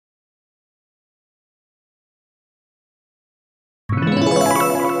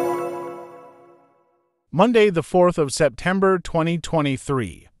Monday, the 4th of September,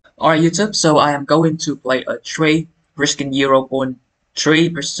 2023. Alright YouTube, so I am going to play a trade risking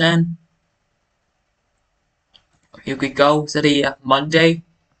 0.3%. Here we go. It's the Monday,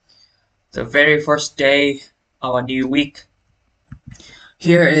 the very first day of a new week.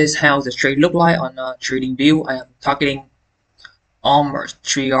 Here is how the trade look like on trading view. I am targeting almost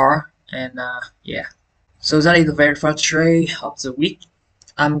 3R and yeah. So that is the very first trade of the week.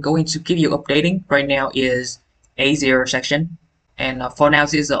 I'm going to keep you updating. Right now is A0 section, and for now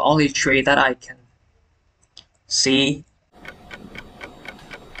this is the only trade that I can see.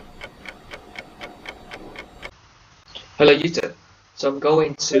 Hello YouTube. So I'm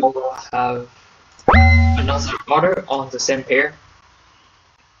going to have another order on the same pair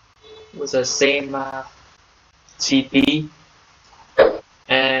with the same TP,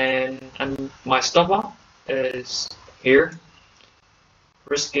 and my stop loss is here,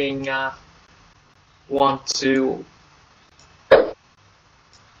 risking 1, 2.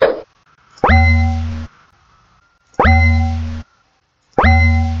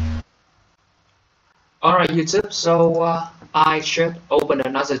 Alright YouTube, so I should open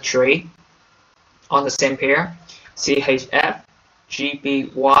another trade on the same pair, CHF,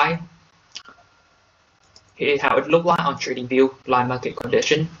 GBY. Here's how it look like on trading view, live market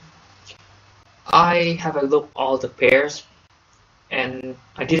condition. I have a look all the pairs and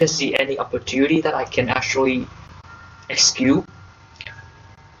I didn't see any opportunity that I can actually execute.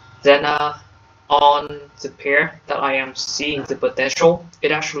 Then on the pair that I am seeing the potential,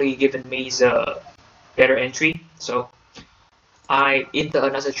 it actually given me the better entry, so I enter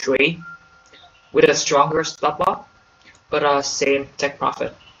another trade with a stronger stop loss but same take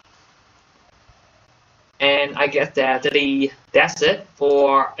profit, and I guess that's it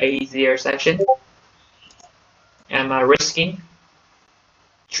for A0 section. I'm risking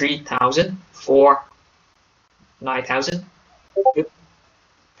 3,000 for 9,000.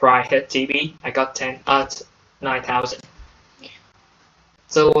 Price hit TB, I got 10 at 9,000.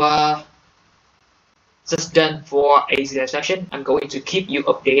 So just done for A0 section. I'm going to keep you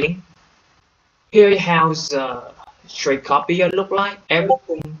updating. Here how the trade copy look like.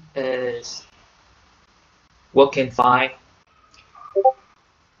 Everything is working fine.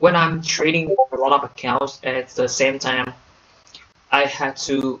 When I'm trading a lot of accounts at the same time, I had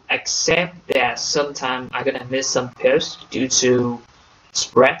to accept that sometimes I'm gonna miss some pairs due to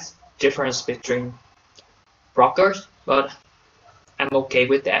spreads difference between brokers, but I'm okay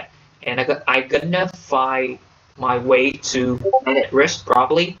with that. And I gonna find my way to manage risk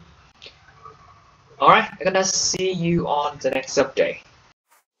properly. Alright, I'm gonna see you on the next update.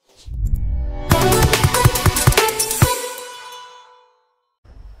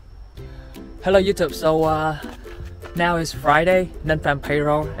 Hello YouTube, so now is Friday, non-farm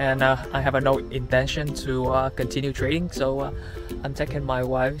payroll, and I have no intention to continue trading, so I'm taking my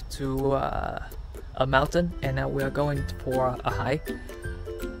wife to a mountain and we are going for a hike.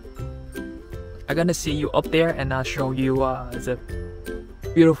 I'm gonna see you up there and I'll show you the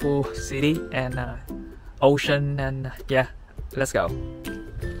beautiful city and ocean, and yeah, let's go.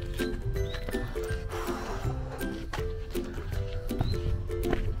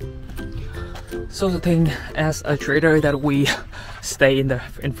 So the thing, as a trader, that we stay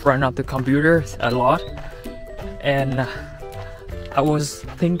in front of the computer a lot, and I was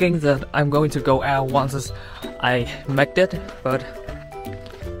thinking that I'm going to go out once I make it, but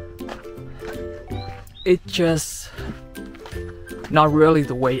it's just not really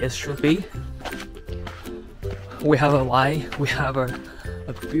the way it should be. We have a life, we have a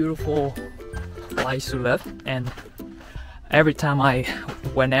beautiful life to live, and every time I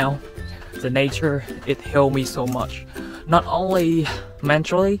went out, the nature, it healed me so much. Not only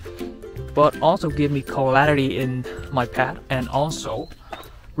mentally, but also give me clarity in my path, and also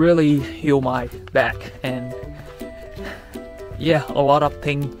really heal my back. And yeah, a lot of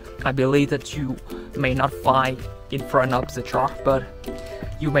things I believe that you may not find in front of the chart, but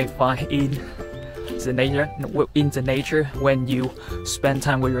you may find in the nature when you spend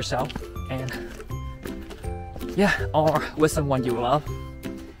time with yourself, and yeah, or with someone you love.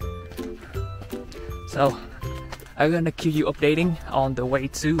 So I'm gonna keep you updating on the way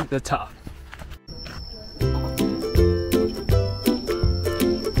to the top.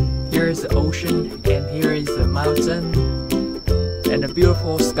 Here is the ocean, and here is the mountain and the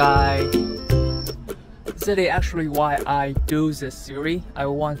beautiful sky. This is actually why I do this series. I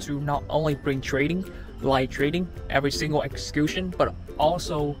want to not only bring trading, light trading, every single execution, but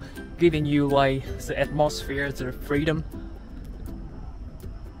also giving you like the atmosphere, the freedom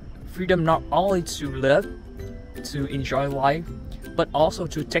not only to live, to enjoy life, but also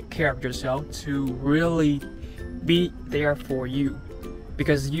to take care of yourself, to really be there for you,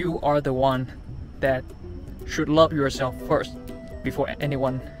 because you are the one that should love yourself first before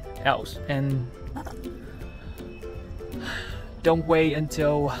anyone else. And don't wait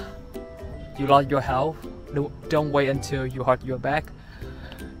until you lost your health, don't wait until you hurt your back.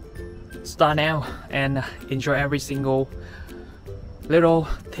 Start now and enjoy every single little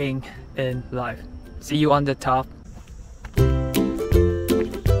thing in life. See you on the top.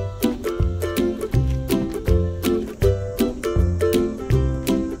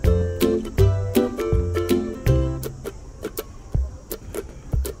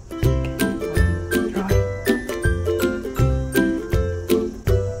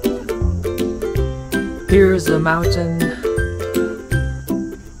 Here's a mountain.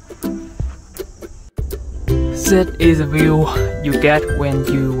 This is a view you get when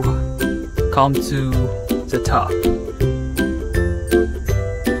you come to the top.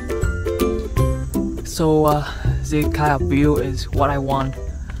 So this kind of view is what I want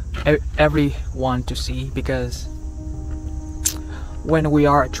everyone to see, because when we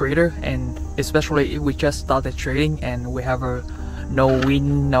are a trader, and especially if we just started trading and we have no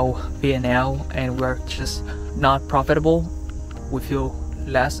win, no P&L, and we're just not profitable, we feel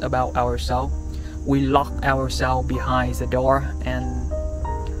less about ourselves. We lock ourselves behind the door, and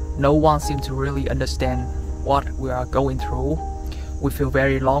no one seems to really understand what we are going through. We feel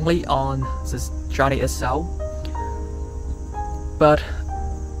very lonely on this journey itself. But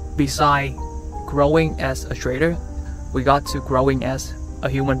besides growing as a trader, we got to growing as a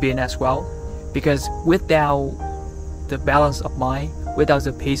human being as well, because without the balance of mind, without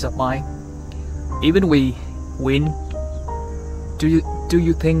the peace of mind, even we win, do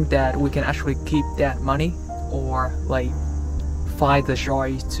you think that we can actually keep that money, or like find the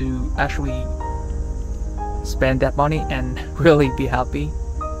joy to actually spend that money and really be happy?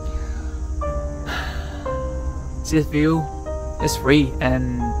 This view is free,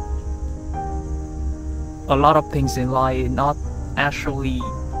 and a lot of things in life not actually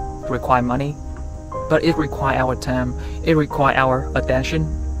require money, but it requires our time, it requires our attention,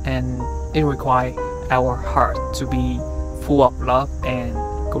 and it requires our heart to be full of love and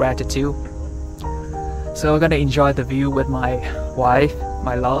gratitude. So I'm gonna enjoy the view with my wife,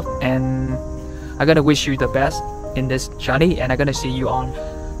 my love, and I'm gonna wish you the best in this journey, and I'm gonna see you on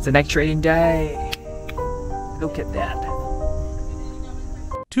the next trading day. Look at that.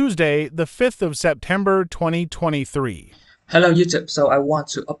 Tuesday, the 5th of September 2023. Hello YouTube, so I want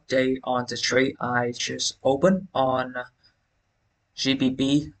to update on the trade I just opened on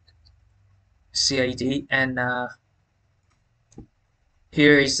GBP CAD, and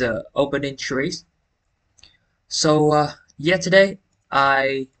here is the opening trade. So yesterday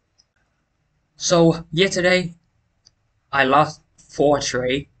I lost 4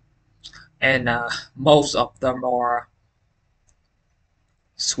 trades, and most of them are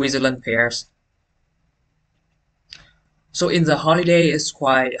Switzerland pairs. So in the holiday, it's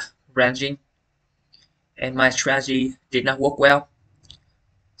quite ranging, and my strategy did not work well.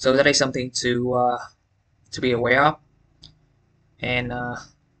 So that is something to be aware of. And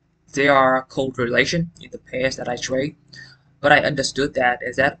there are correlation in the pairs that I trade, but I understood that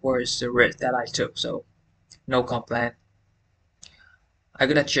as that was the risk that I took, so no complaint. I'm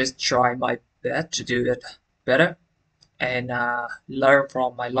gonna just try my best to do it better and learn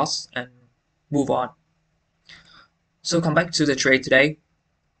from my loss and move on. So come back to the trade today.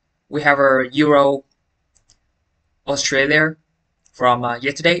 We have a Euro Australia from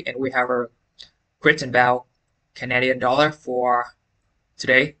yesterday, and we have a Britain Pound Canadian dollar for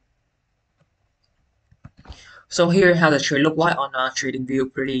today. So here how the trade look like on trading view.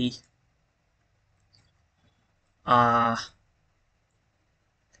 Pretty I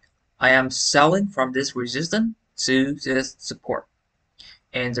am selling from this resistance to this support,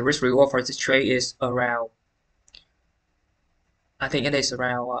 and the risk reward for this trade is around, I think it is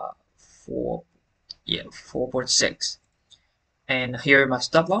around 4.6. And here is my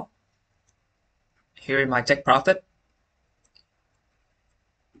stop loss. Here is my take profit.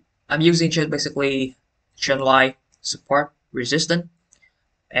 I'm using just basically trend line, support, resistance,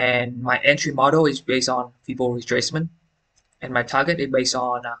 and my entry model is based on Fibo retracement, and my target is based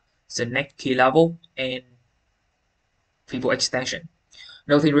on the next key level and Fibo extension.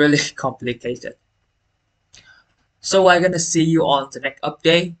 Nothing really complicated. So I'm gonna see you on the next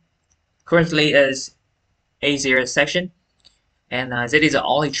update. Currently is A0 section, and that is the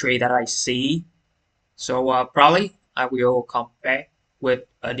only trade that I see. So probably I will come back with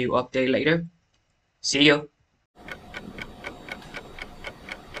a new update later. See you.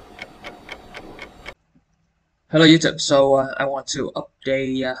 Hello YouTube. I want to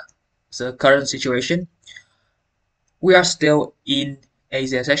update the current situation. We are still in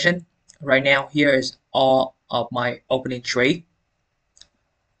Asia session. Right now, here is all of my opening trade.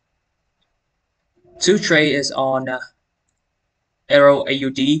 Two trade is on Euro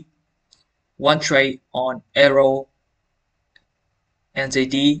AUD, one trade on Euro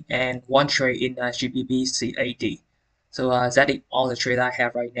NZD, and one trade in GBP CAD. That is all the trade I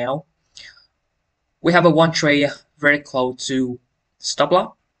have right now. We have a one trade very close to stop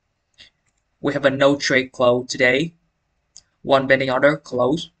loss. We have a no trade close today. One pending order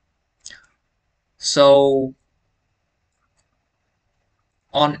close. So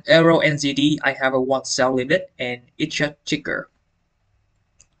on Euro NZD, I have a one sell limit and it's a ticker.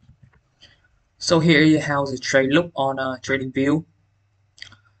 So here you have the trade look on a trading view.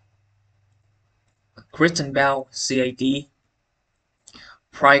 Kristen Bell CAD.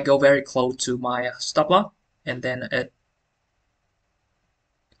 Price go very close to my stop loss, and then it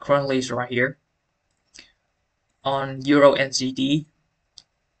currently is right here. On Euro NZD,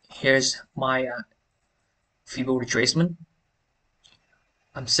 here's my feeble retracement.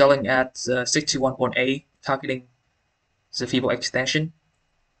 I'm selling at 61.8, targeting the feeble extension.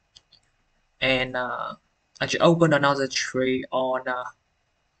 And I just opened another trade on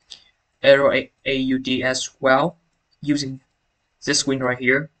Euro AUD as well, using this screen right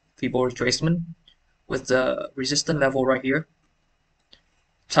here, feeble retracement, with the resistance level right here,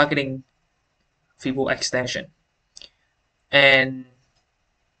 targeting feeble extension. And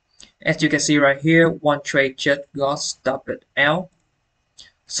as you can see right here, one trade just got stopped out.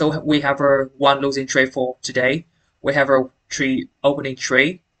 So we have a one losing trade for today. We have a three opening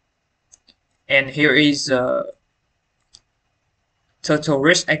trade. And here is total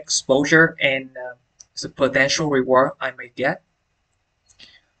risk exposure and the potential reward I may get.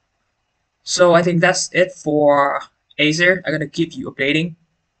 So I think that's it for Asia. I'm gonna keep you updating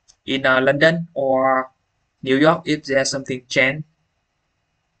in London or New York if there's something change.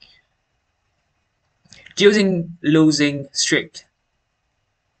 Using losing streak,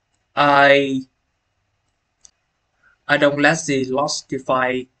 I don't let the loss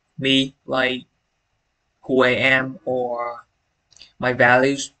define me, like who I am or my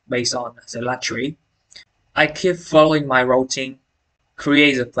values based on the lottery. I keep following my routine,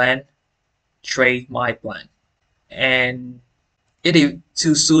 create a plan, trade my plan, and it is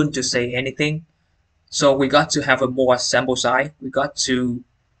too soon to say anything. So we got to have a more sample size. We got to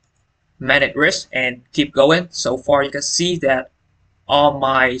manage risk and keep going. So far, you can see that all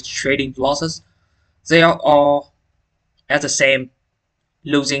my trading losses, they are all at the same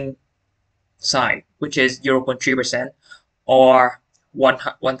losing side, which is 0.3% or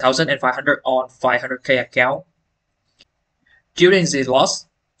 1,500 on 500k account. During the loss,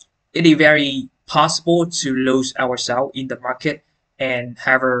 it is very possible to lose ourselves in the market and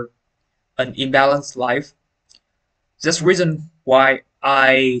have an imbalanced life. That's the reason why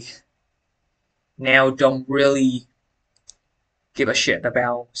I now don't really give a shit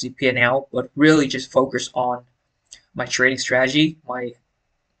about the P&L, but really just focus on my trading strategy, my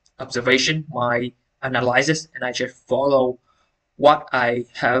observation, my analysis, and I just follow what I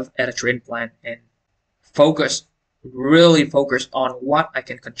have at a trading plan and really focus on what I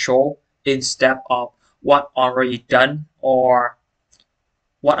can control instead of what already done or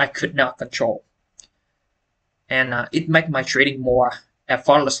what I could not control. And it make my trading more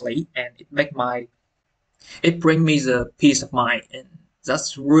effortlessly, and it bring me the peace of mind, and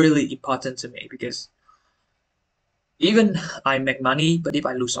that's really important to me because even I make money, but if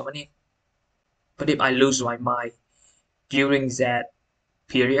I lose some money, but if I lose my mind during that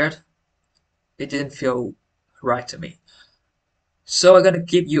period, it didn't feel right to me. So I'm gonna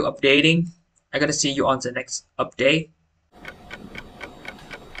keep you updating. I'm gonna see you on the next update.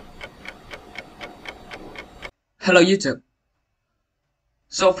 Hello YouTube.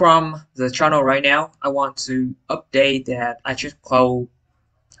 So from the channel right now, I want to update that I just closed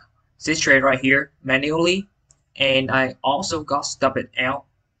this trade right here manually, and I also got stopped out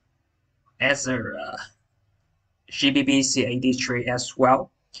as a GBP CAD trade as well.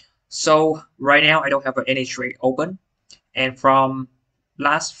 So right now I don't have any trade open, and from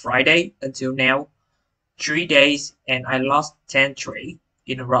last Friday until now, 3 days, and I lost 10 trade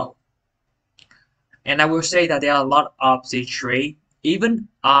in a row. And I will say that there are a lot of the trade. Even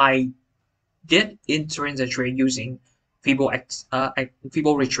I did enter in the trade using feeble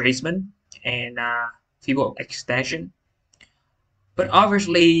retracement and feeble extension. But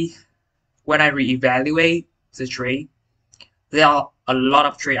obviously, when I reevaluate the trade, there are a lot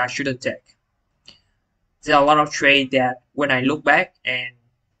of trade I shouldn't take. There are a lot of trade that when I look back and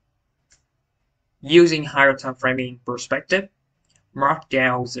using higher time framing perspective, mark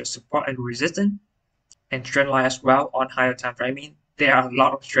down the support and resistance, and trend line as well on higher time framing. There are a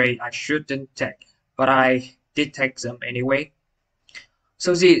lot of trades I shouldn't take, but I did take them anyway.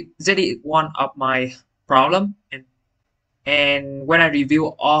 So that is one of my problem, and when I review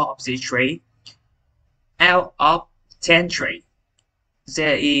all of the trade, out of 10 trade,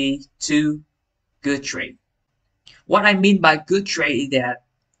 there is 2 good trade. What I mean by good trade is that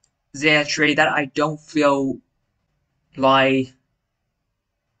there are trade that I don't feel like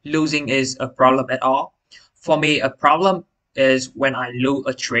losing is a problem at all. For me, a problem is when I lose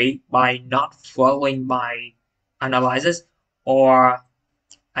a trade by not following my analysis, or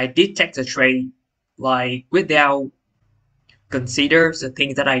I did take the trade like without consider the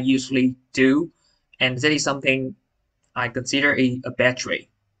things that I usually do, and that is something I consider a bad trade.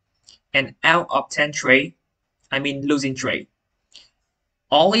 And out of 10 trade, I mean losing trade,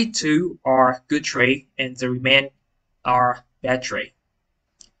 only 2 are good trade and the remaining are bad trade.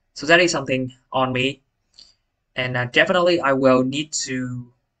 So that is something on me, and definitely I will need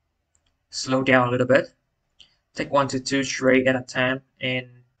to slow down a little bit, take 1 to 2 trade at a time, and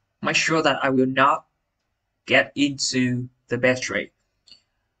make sure that I will not get into the bad trade.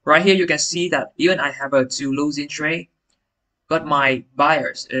 Right here you can see that even I have a 2 losing trade, but my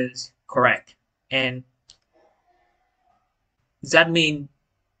bias is correct, and that means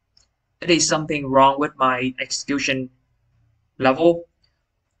there is something wrong with my execution level.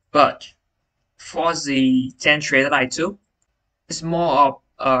 But for the 10 trade that I took, it's more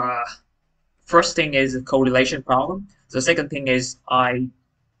of first thing is a correlation problem. The second thing is I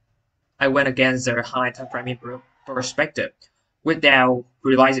went against the high time framing perspective without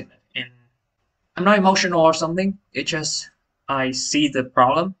realizing it. And I'm not emotional or something. It just I see the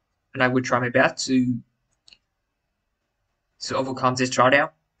problem and I would try my best to overcome this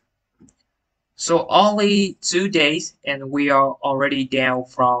drawdown. So only 2 days and we are already down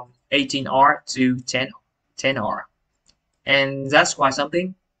from 18R to 10R. And that's quite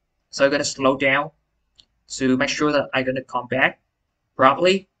something. So I'm gonna slow down to make sure that I'm gonna come back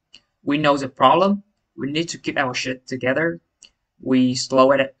properly. We know the problem. We need to keep our shit together. We slow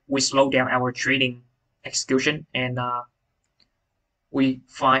down our trading execution, and we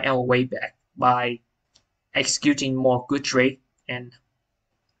find our way back by executing more good trade and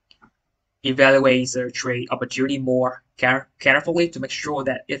evaluate the trade opportunity more carefully to make sure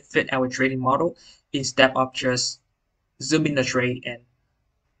that it fit our trading model instead of just zooming the trade in.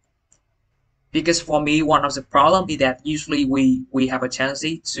 Because for me, one of the problems is that usually we have a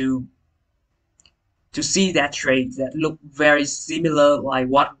tendency to see that trade that look very similar like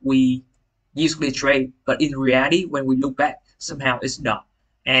what we usually trade, but in reality, when we look back, somehow it's not.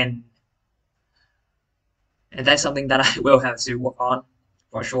 And that's something that I will have to work on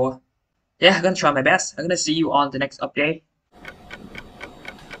for sure. Yeah, I'm gonna try my best. I'm gonna see you on the next update.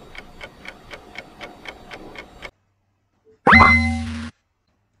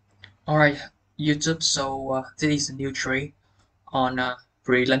 Alright, YouTube, so this is a new trade on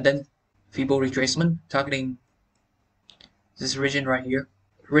pre-London feeble retracement targeting this region right here,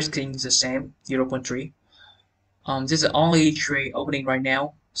 risking the same 0.3. This is the only trade opening right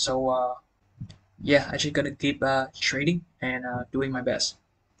now, so yeah, I'm just gonna keep trading and doing my best.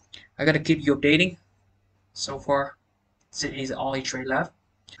 I gotta keep you updating. So far, this is the only trade left.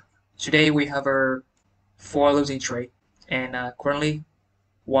 Today we have a 4 losing trade and currently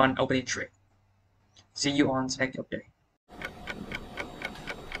 1 opening trade. See you on the next update.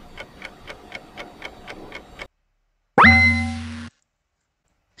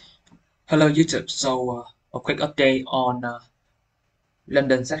 Hello YouTube, so a quick update on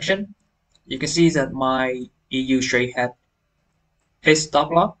London section. You can see that my EU trade had hit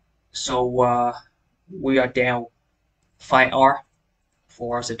stop loss, so we are down 5R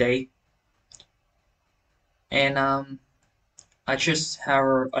for the day, and I just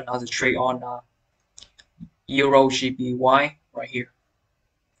have another trade on Euro GBY right here,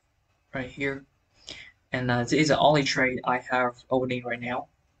 and this is the only trade I have opening right now.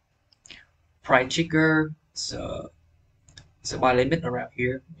 Price trigger, so buy limit around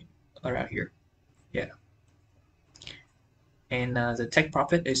here, yeah. And the take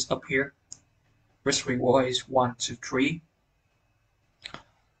profit is up here. Risk reward is 1 to 3.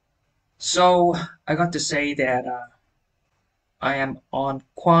 So I got to say that I am on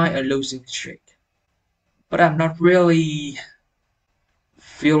quite a losing streak, but I'm not really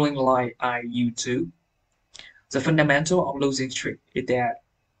feeling like I used to. The fundamental of losing streak is that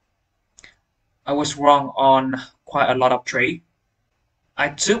I was wrong on quite a lot of trades. I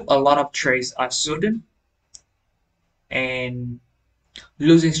took a lot of trades I shouldn't, and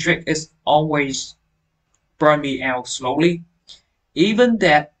Losing streak is always burn me out slowly, even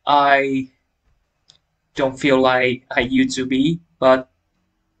that I don't feel like I used to be, but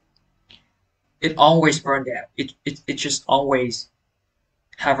it always burned out. It just always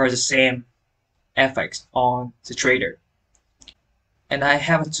have the same effects on the trader. And I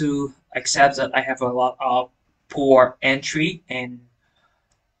have to accept that I have a lot of poor entry and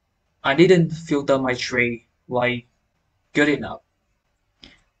I didn't filter my trade like good enough.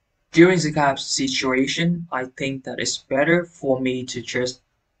 During the kind of situation, I think that it's better for me to just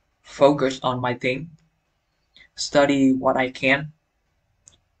focus on my thing, study what I can,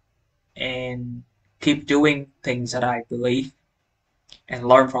 and keep doing things that I believe and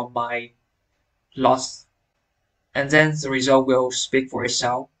learn from my loss. And then the result will speak for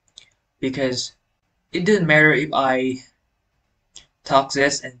itself because it didn't matter if I talk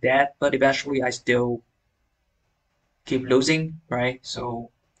this and that, but eventually I still keep losing, right?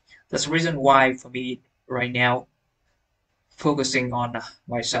 So that's the reason why for me right now, focusing on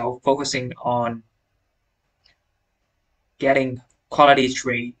myself, focusing on getting quality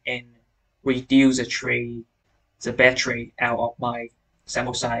trade and reduce the bad trade out of my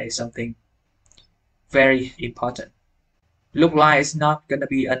sample size is something very important. Look like it's not gonna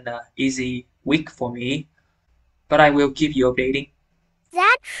be an easy week for me, but I will keep you updating.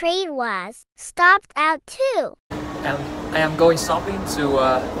 That trade was stopped out too. I am going shopping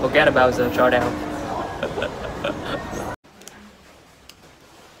to forget about the drawdown.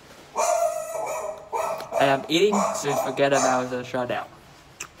 I am eating to forget about the drawdown.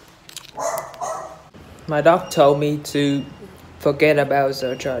 My dog told me to forget about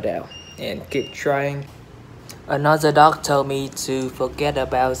the drawdown and keep trying. Another dog told me to forget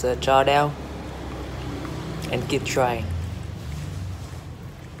about the drawdown and keep trying.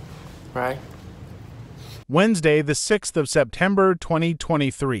 Right? Wednesday, the 6th of September,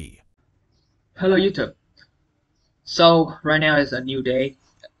 2023. Hello YouTube. So right now is a new day,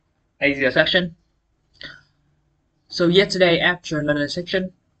 Asia section. So yesterday after London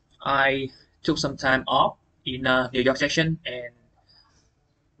section, I took some time off in New York section and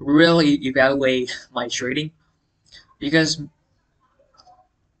really evaluate my trading because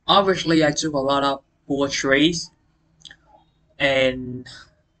obviously I took a lot of poor trades and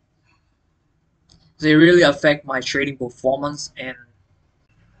they really affect my trading performance. And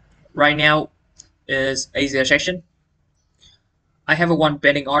right now is Asia section. I have a one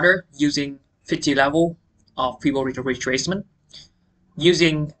betting order using 50 level of people retracement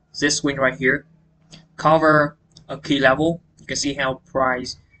using this swing right here, cover a key level. You can see how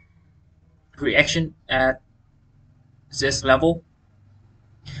price reaction at this level,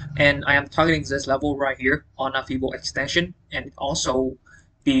 and I am targeting this level right here on a feeble extension, and it also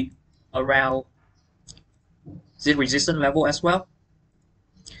be around this resistance level as well.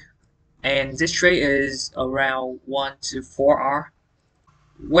 And this trade is around 1 to 4R.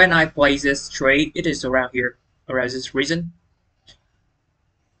 When I place this trade, it is around here, around this region.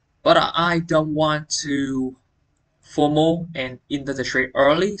 But I don't want to FOMO and enter the trade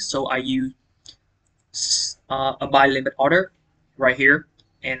early, so I use a buy limit order right here.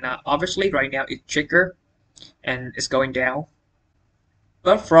 And obviously right now it's trigger and it's going down.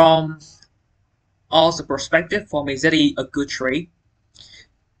 But from all the perspective, for me, that is a good trade.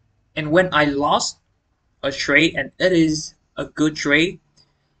 And when I lost a trade and it is a good trade,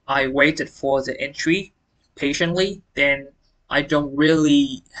 I waited for the entry patiently, then I don't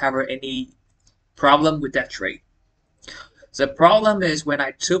really have any problem with that trade. The problem is when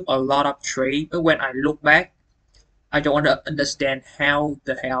I took a lot of trade, but when I look back, I don't understand how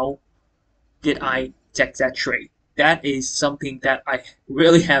the hell did I take that trade. That is something that I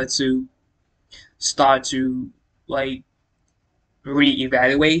really have to start to like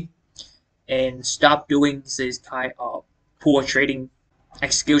reevaluate and stop doing this kind of poor trading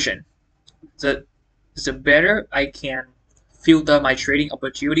execution. The better I can filter my trading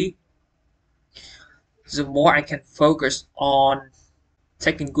opportunity, the more I can focus on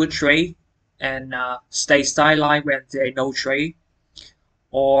taking good trade and stay sideline when there is no trade,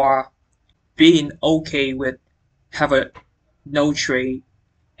 or being okay with have a no trade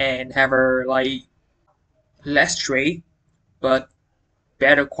and have a like less trade but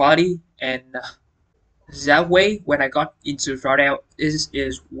better quality. And that way when I got into drawdown, it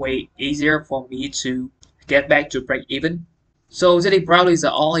is way easier for me to get back to break even. So that probably is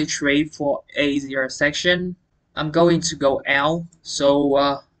the only trade for Asia section. I'm going to go out, so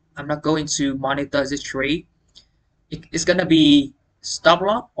I'm not going to monitor this trade. It's gonna be stop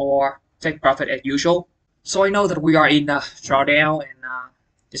loss or take profit as usual. So I know that we are in a drawdown and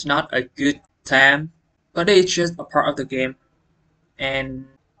it's not a good time, but it's just a part of the game. and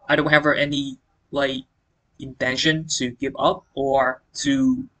I don't have any like intention to give up or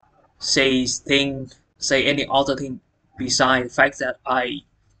to say any other thing beside the fact that I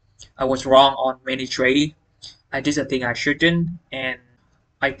was wrong on many trading. I did a thing I shouldn't, and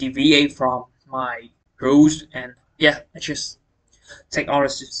I deviate from my rules, and yeah, I just take all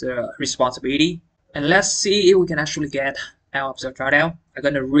the responsibility. And let's see if we can actually get out of the drawdown. I'm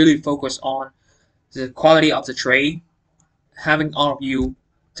gonna really focus on the quality of the trade. Having all of you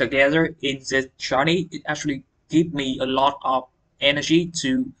together in this journey, it actually gives me a lot of energy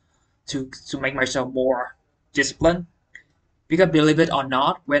to make myself more disciplined. Because believe it or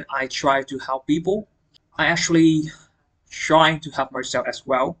not, when I try to help people, I actually trying to help myself as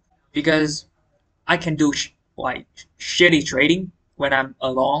well. Because I can do like shitty trading when I'm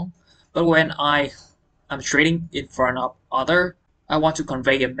alone, but when I'm trading in front of other, I want to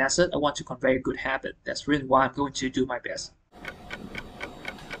convey a message. I want to convey a good habit. That's really why I'm going to do my best.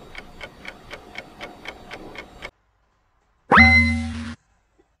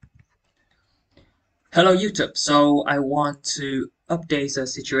 Hello YouTube. So I want to update the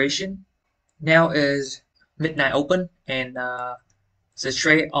situation. Now is midnight open, and the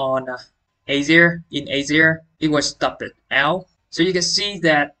trade on Asia it was stopped out. So you can see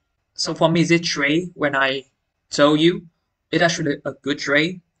that. So for me, this trade, when I told you, it's actually a good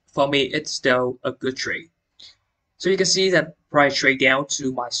trade. For me, it's still a good trade. So you can see that price trade down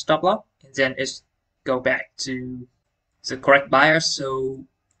to my stop loss, and then it's go back to the correct buyer. So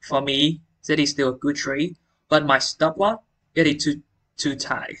for me, that is still a good trade, but my stop loss it is too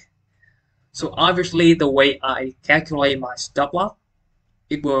tight. So obviously, the way I calculate my stop loss,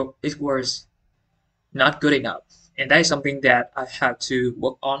 it was not good enough, and that is something that I have to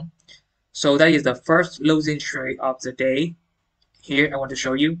work on. So that is the first losing trade of the day. Here I want to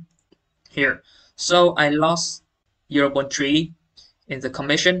show you here. So I lost 0.3 in the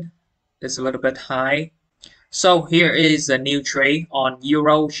commission. It's a little bit high. So here is a new trade on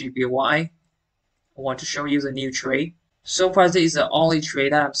Euro GBY. I want to show you the new trade. So far, this is the only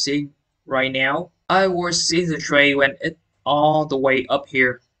trade that I'm seeing right now. I will see the trade when it's all the way up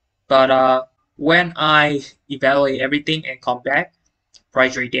here, but when I evaluate everything and come back,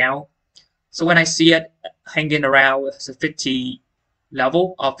 price trade down. So when I see it hanging around the 50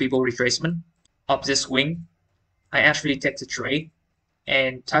 level of people retracement of this swing, I actually take the trade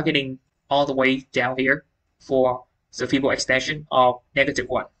and targeting all the way down here for the feeble extension of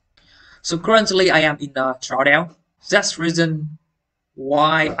 -1. So currently I am in a drawdown. That's the reason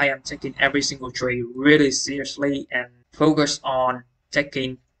why I am taking every single trade really seriously and focus on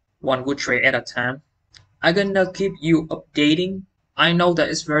taking one good trade at a time. I'm gonna keep you updating. I know that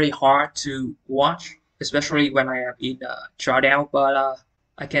it's very hard to watch, especially when I am in a drawdown, but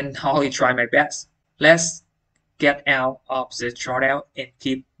I can only try my best. Let's get out of the drawdown and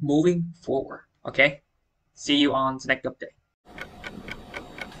keep moving forward. Okay? See you on the next update.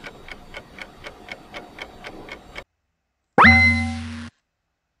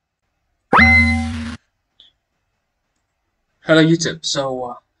 Hello YouTube.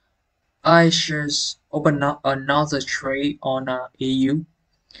 So I just opened up another trade on EU.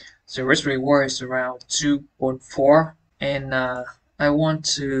 The risk reward is around 2.4, and I want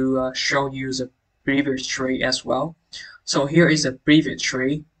to show you the previous trade as well. So here is a previous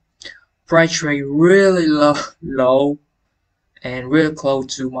trade. Price trade really low and really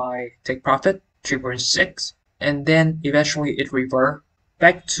close to my take profit 3.6, and then eventually it revert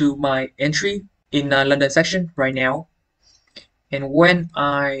back to my entry in London section right now. And when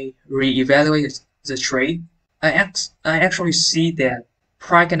I reevaluate the trade, I actually see that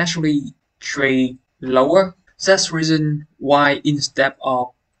price can actually trade lower. That's the reason why instead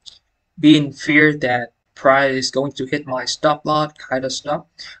of being feared that price is going to hit my stop loss kind of stuff,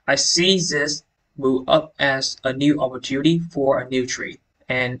 I see this move up as a new opportunity for a new trade,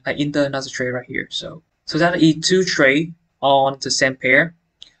 and I enter another trade right here. So that is two trades on the same pair,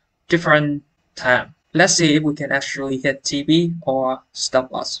 different time. Let's see if we can actually hit TB or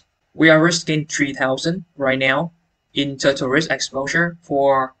stop loss. We are risking 3,000 right now in total risk exposure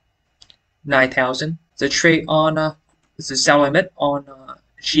for 9,000. The trade on the sell limit on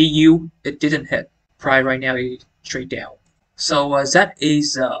GU, it didn't hit. Price right now is straight down. So that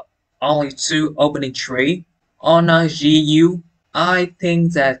is only two opening trade on GU. I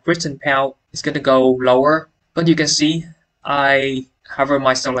think that Christian Powell is gonna go lower, but you can see I hover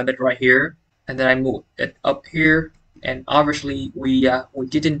my sell limit right here, and then I move it up here, and obviously we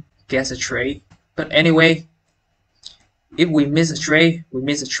didn't get a trade. But anyway, if we miss a trade, we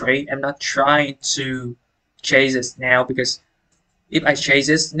miss a trade. I'm not trying to chase this now, because if I chase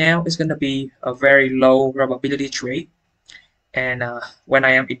this now, it's gonna be a very low probability trade, And when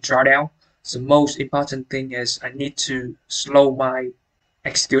I am in drawdown, the most important thing is I need to slow my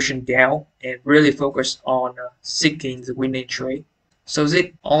execution down and really focus on seeking the winning trade. So that's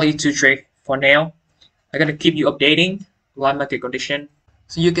only two trades for now. I'm gonna keep you updating live market condition.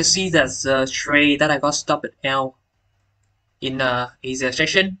 So you can see that the trade that I got stopped out in Asia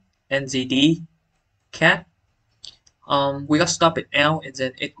session, NZD cat. We got stopped out and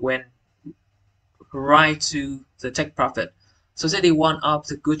then it went right to the take profit. So that is one of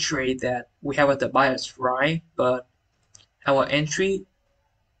the good trade that we have at the buyers, right? But our entry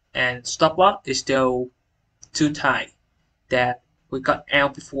and stop loss is still too tight that we got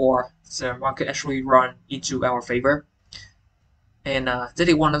out before the market actually run into our favor. And that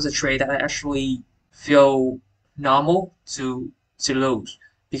is one of the trade that I actually feel normal to lose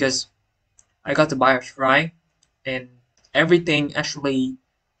because I got the buyers right and everything actually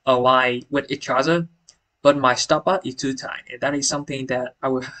align with each other, but my stop loss is too tight, and that is something that I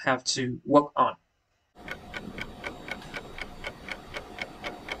will have to work on.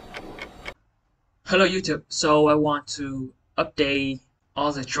 Hello YouTube, so I want to update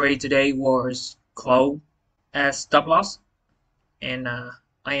all the trade today was closed as stop loss, and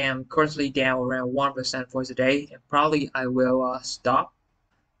I am currently down around 1% for today, and probably I will stop.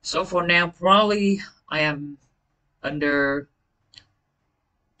 So for now, probably I am under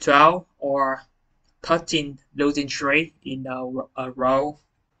 12 or 13 losing trade in a row.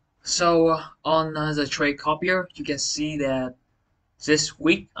 So on the trade copier, you can see that this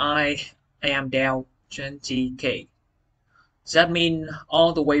week I am down 20k. That means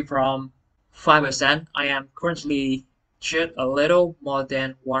all the way from 5%, I am currently just a little more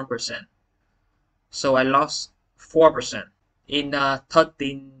than 1%. So I lost 4% in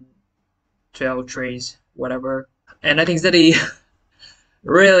 13, 12 trades, whatever. And I think that is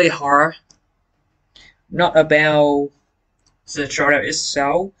really hard. Not about the drawdown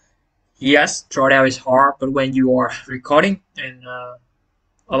itself. Yes, drawdown is hard, but when you are recording and a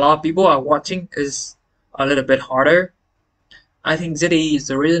lot of people are watching, is a little bit harder. I think that is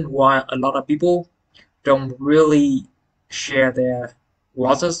the reason why a lot of people don't really share their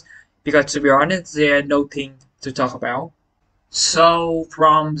losses, because to be honest, there's nothing to talk about. So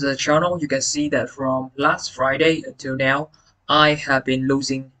from the channel, you can see that from last Friday until now, I have been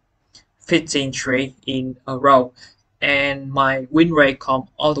losing 15 trades in a row, and my win rate come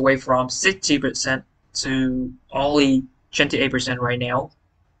all the way from 60% to only 28% right now.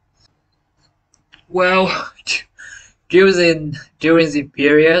 Well, during the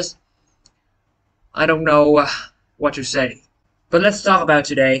periods, I don't know what to say. But let's talk about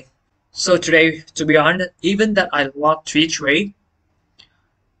today. So today, to be honest, even that I lost 3 trades,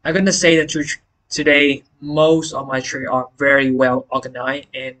 I'm gonna say that today most of my trades are very well organized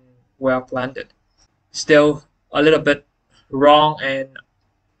and well planned. Still a little bit wrong and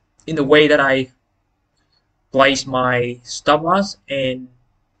in the way that I place my stop loss and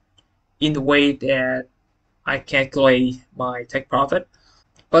in the way that I calculate my take profit.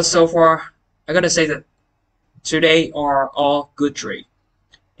 But so far, I gotta say that today are all good trades,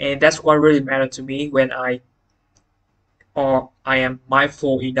 and that's what really matters to me when I am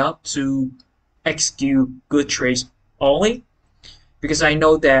mindful enough to execute good trades only, because I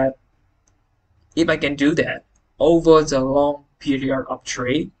know that if I can do that over the long period of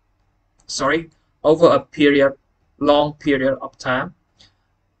trade, over a long period of time,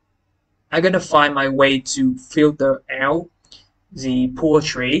 I'm gonna find my way to filter out the poor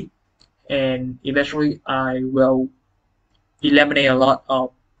trade, and eventually I will eliminate a lot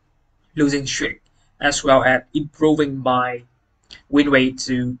of losing streak, as well as improving my win rate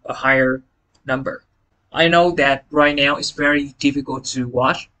to a higher number. I know that right now it's very difficult to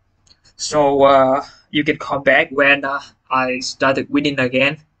watch, so you can come back when I started winning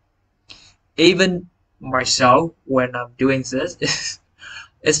again. Even myself, when I'm doing this,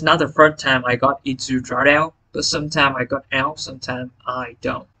 it's not the first time I got into drawdown, but sometimes I got out, sometimes I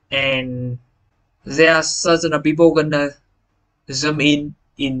don't. And there are certain people gonna zoom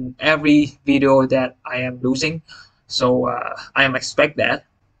in every video that I am losing, so I am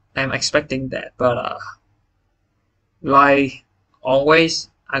expecting that, but like always,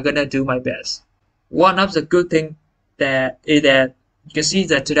 I'm gonna do my best. One of the good thing that is that you can see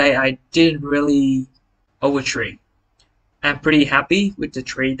that today I didn't really overtrade. I'm pretty happy with the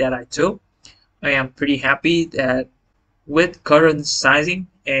trade that I took. I am pretty happy that with current sizing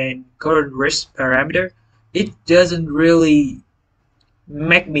and current risk parameter, it doesn't really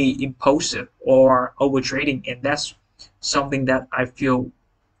make me impulsive or overtrading, and that's something that I feel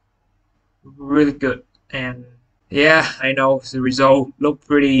really good. And yeah, I know the result looked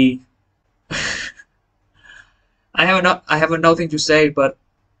pretty I have nothing to say, but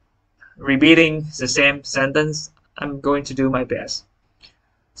repeating the same sentence, I'm going to do my best.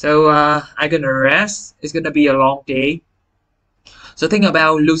 So I'm gonna rest. It's gonna be a long day. So the thing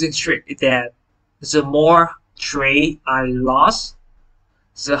about losing streak is that the more trade I lost,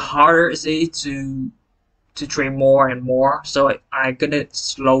 the harder it is to trade more and more. So I'm gonna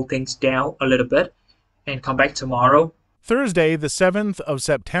slow things down a little bit and come back tomorrow. Thursday, the 7th of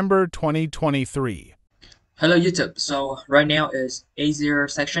September 2023. Hello YouTube. So right now is A0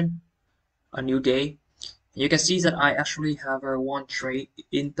 section, a new day. You can see that I actually have a one trade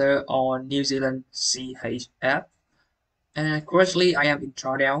enter on New Zealand CHF, and currently I am in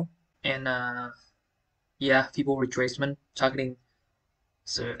drawdown, and yeah, people retracement targeting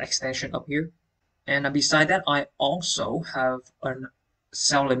the extension up here. And beside that, I also have a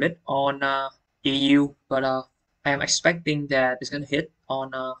sell limit on EU, but I am expecting that it's gonna hit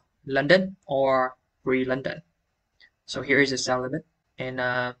on London or pre-London. So here is the sell limit, and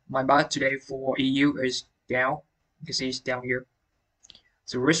my buy today for EU is down. You can see it's down here.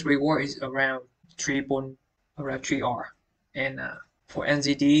 The risk reward is around 3R, and for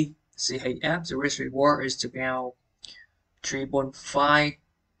NZD CHF, the risk reward is about 3.5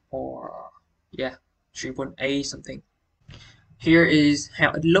 or yeah 3.8 something. Here is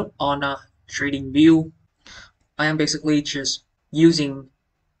how it look on a trading view. I am basically just using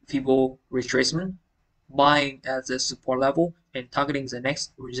Fibo retracement, buying at the support level and targeting the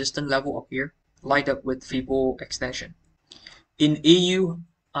next resistance level up here, lined up with Fibo extension. In EU,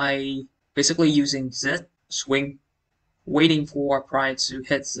 I basically using Z swing, waiting for price to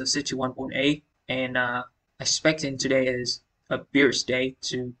hit the 61.8, and expecting today is a bearish day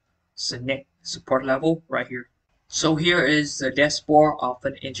to the next support level right here. So here is the dashboard of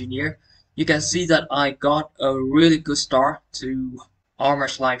an engineer. You can see that I got a really good start to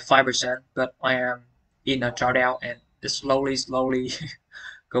almost like 5%, but I am in a drawdown and it slowly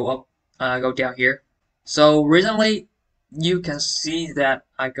go up, go down here. So recently you can see that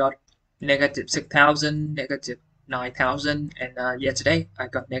I got negative 6,000, negative 9,000, and yesterday I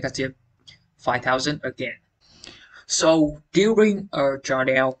got negative 5,000 again. So during a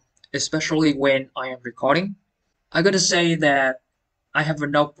drawdown, especially when I am recording, I gotta say that I have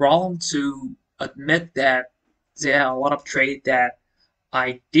no problem to admit that there are a lot of trades that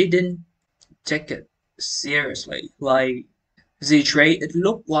I didn't take it seriously. Like the trade, it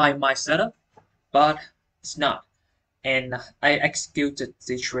looked like my setup, but it's not. And I executed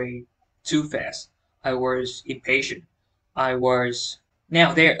the trade too fast. I was impatient.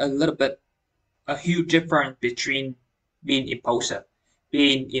 Now there a little bit a huge difference between being impulsive,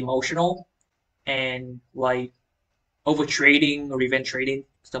 being emotional, and like over trading, revenge trading,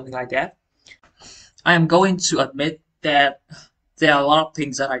 something like that. I am going to admit that there are a lot of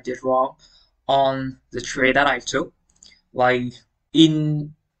things that I did wrong on the trade that I took. Like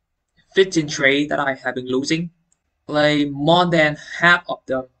in 15 trades that I have been losing, like more than half of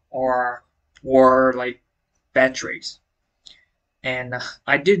them were like bad trades, and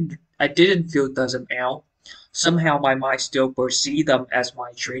I didn't filter them out. Somehow my mind still perceived them as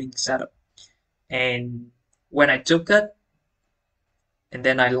my trading setup, and when I took it, and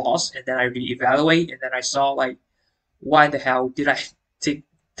then I lost, and then I reevaluate, and then I saw like, why the hell did I take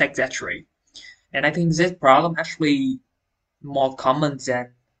that trade? And I think this problem actually more common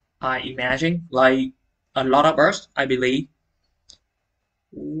than I imagined. Like a lot of us, I believe,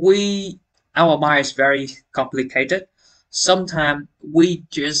 our mind is very complicated. Sometimes we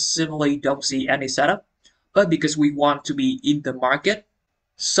just simply don't see any setup, but because we want to be in the market,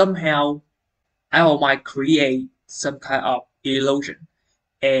 somehow our mind create some kind of illusion,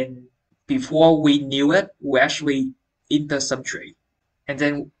 and before we knew it, we actually enter some trade, and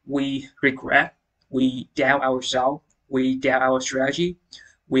then we regret, we doubt ourselves, we doubt our strategy,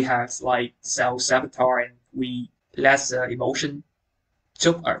 we have like self-sabotage, and we let the emotion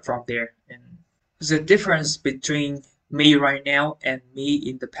took us from there. And the difference between me right now and me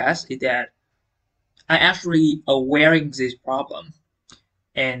in the past is that I actually aware of this problem,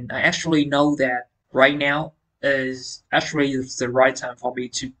 and I actually know that right now is actually the right time for me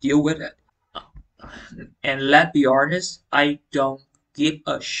to deal with it. And let's be honest, I don't give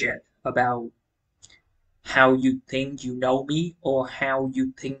a shit about how you think you know me, or how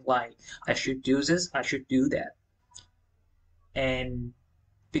you think like I should do this, I should do that. And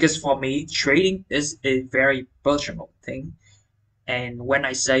because for me, trading is a very personal thing. And when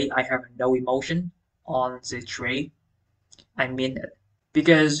I say I have no emotion on the trade, I mean it.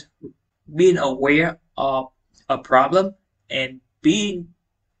 Because being aware of a problem and being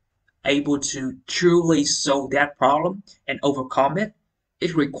able to truly solve that problem and overcome it,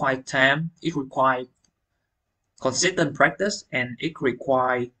 it requires time, it requires consistent practice, and it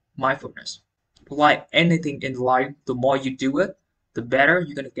requires mindfulness. Like anything in life, the more you do it, the better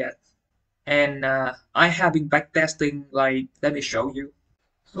you're gonna get. And I have been backtesting, like, let me show you.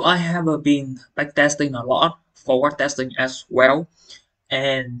 So I have been backtesting a lot, forward testing as well.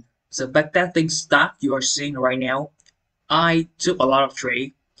 And the backtesting stuff you are seeing right now, I took a lot of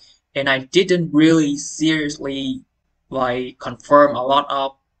trade and I didn't really seriously like confirm a lot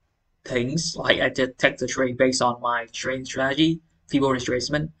of things. Like I did take the trade based on my trading strategy, people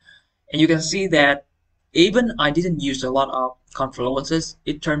retracement, and you can see that even I didn't use a lot of confluences,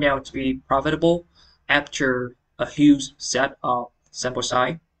 it turned out to be profitable after a huge set of sample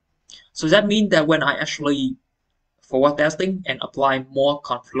size. So that means that when I actually forward testing and apply more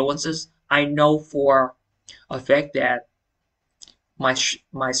confluences, I know for a fact that my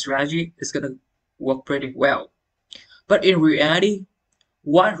strategy is gonna work pretty well. But in reality,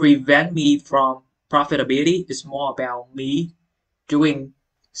 what prevents me from profitability is more about me doing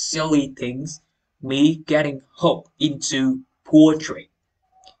silly things, me getting hooked into poor trade.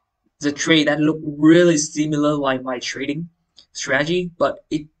 The trade that look really similar like my trading strategy, but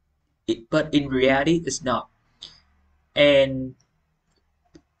but in reality it's not. And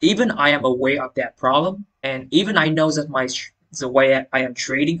even I am aware of that problem, and even I know that the way I am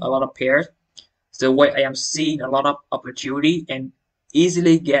trading a lot of pairs, the way I am seeing a lot of opportunity and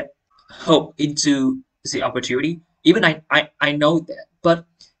easily get hooked into the opportunity. Even I know that, but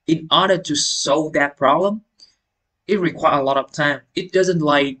in order to solve that problem, it requires a lot of time. It doesn't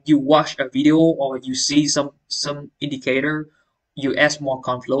like you watch a video or you see some indicator, you add more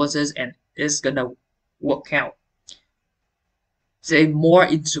confluences and it's gonna work out. Say more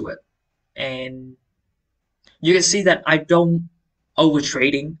into it, and you can see that I don't over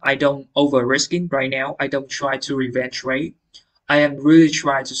trading, I don't over risking right now. I don't try to revenge trade. I am really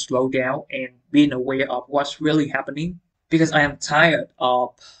trying to slow down and being aware of what's really happening because I am tired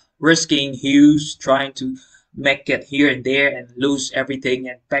of risking huge, trying to make it here and there and lose everything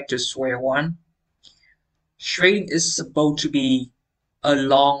and back to square one. Trading is supposed to be a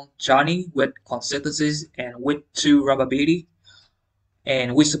long journey with consistency and with durability,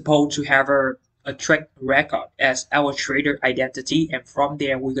 and we're supposed to have a track record as our trader identity, and from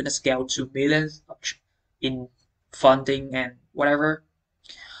there we're gonna scale to millions in funding and whatever.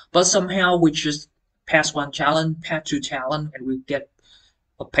 But somehow we just pass one challenge, pass two challenge, and we get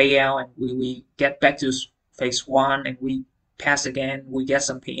a payout, and we get back to phase one, and we pass again, we get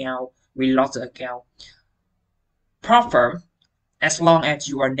some payout, we lost the account. Profit, as long as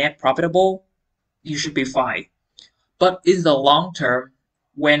you are net profitable, you should be fine. But in the long term,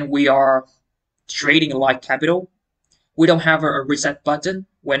 when we are trading like capital, we don't have a reset button.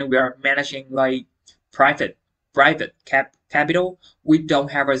 When we are managing like private capital, we don't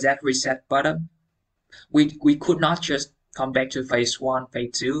have a that reset button. We could not just come back to phase one,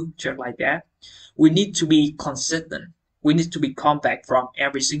 phase two, just like that. We need to be consistent. We need to be compact from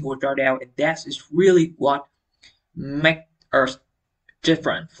every single drawdown, and that is really what makes us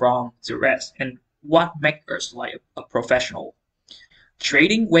different from the rest, and what makes us like a professional.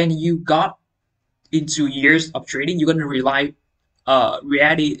 Trading, when you got into years of trading, you're gonna rely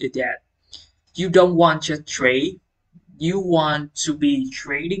reality is that you don't want just trade, you want to be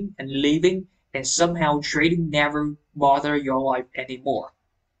trading and living, and somehow trading never bother your life anymore.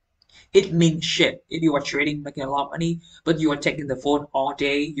 It means shit if you are trading making a lot of money, but you are taking the phone all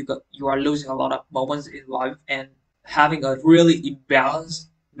day, you are losing a lot of moments in life and having a really imbalanced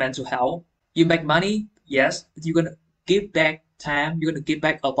mental health. You make money, yes, but you're gonna give back time, you're gonna give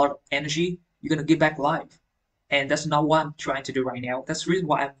back a lot of energy, you're gonna give back life. And that's not what I'm trying to do right now. That's the reason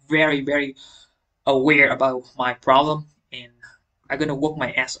why I'm very, very aware about my problem, and I'm gonna work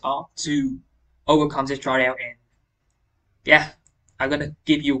my ass off to overcome this trial, and yeah, I'm gonna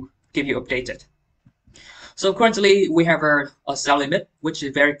give you updated. So currently we have a sell limit which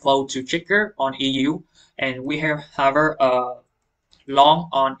is very close to trigger on EU, and we have a long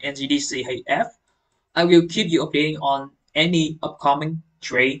on NZD-CHF. I will keep you updating on any upcoming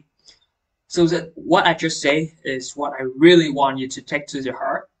trade. So that what I just say is what I really want you to take to the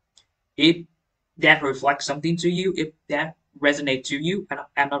heart. If that reflects something to you, if that resonates to you, and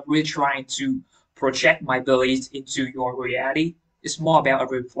I'm not really trying to project my beliefs into your reality. It's more about a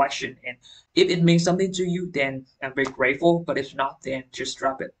reflection, and if it means something to you, then I'm very grateful. But if not, then just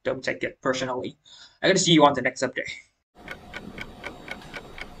drop it. Don't take it personally. I'm gonna see you on the next update.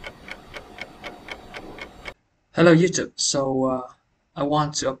 Hello YouTube. So I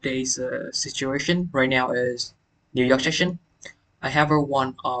want to update the situation. Right now is New York session. I have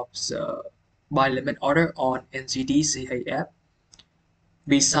one of the buy limit order on NZD-CHF.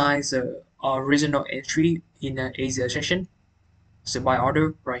 Besides original entry in the Asia session. So by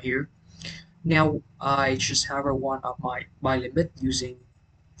order right here. Now I just have one of my limit using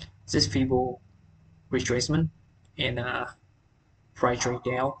this feeble retracement and right trade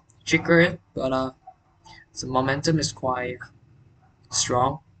down, trigger it, but the momentum is quite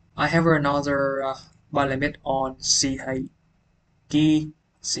strong. I have another buy limit on CH,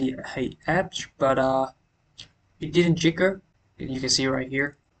 but it didn't trigger. You can see right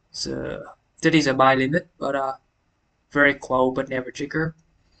here. So that is a buy limit, but very close but never trigger.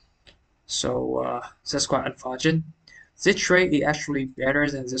 So that's quite unfortunate. This trade is actually better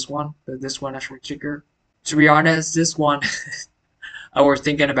than this one, but this one actually trigger. To be honest, this one I was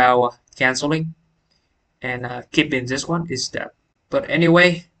thinking about canceling and keeping this one instead. But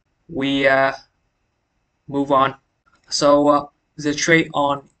anyway, we move on. So the trade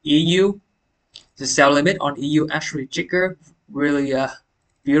on EU, the sell limit on EU actually trigger really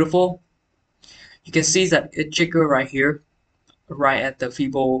beautiful. You can see that it trigger right here, right at the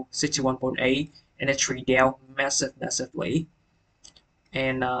feeble 61.8, and it trade down massively,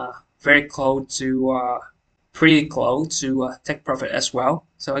 and very close to pretty close to take profit as well.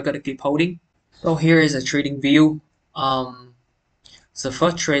 So I gotta keep holding. So here is a trading view. The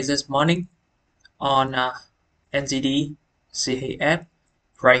first trade this morning on NZD CHF.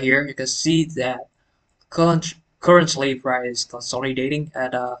 Right here you can see that currently price is consolidating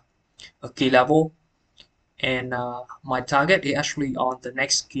at a key level, and my target is actually on the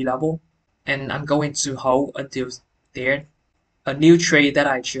next key level, and I'm going to hold until there. A new trade that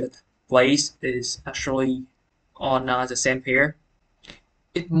I should place is actually on the same pair.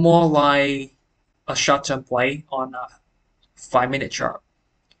 It's more like a short-term play on a 5-minute chart.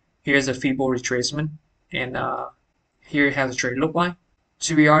 Here's a feeble retracement, and here how the trade look like.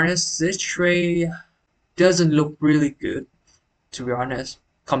 To be honest, this trade doesn't look really good, to be honest,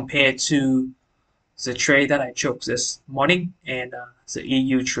 compared to the trade that I chose this morning and the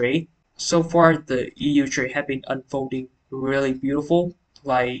EU trade. So far, the EU trade have been unfolding really beautiful,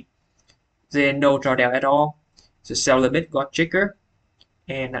 like there's no drawdown at all. The sell limit got triggered,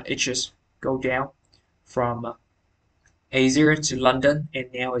 and it just go down from Asia to London, and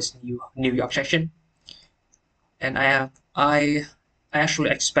now it's New York section. And I actually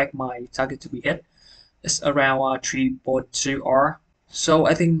expect my target to be hit. It's around 3.2 R. So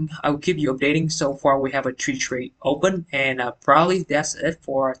I think I will keep you updating. So far we have a 3 trade open, and probably that's it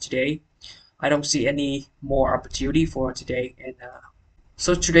for today. I don't see any more opportunity for today, and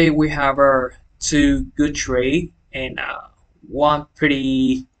so today we have 2 good trade and 1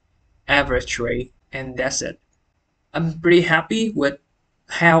 pretty average trade, and that's it. I'm pretty happy with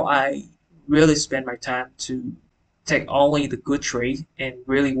how I really spend my time to take only the good trade and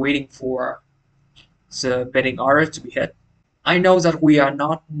really waiting for the betting order to be hit. I know that we are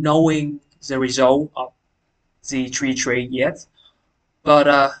not knowing the result of the 3 trade yet, but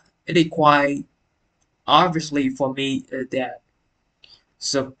it is quite obviously for me that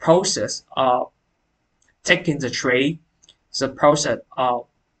the process of taking the trade, the process of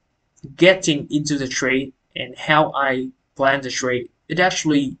getting into the trade, and how I plan the trade, it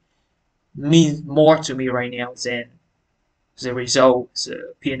actually means more to me right now than the result,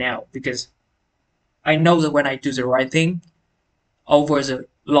 the P&L, because I know that when I do the right thing over the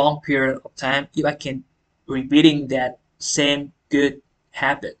long period of time, if I can repeating that same good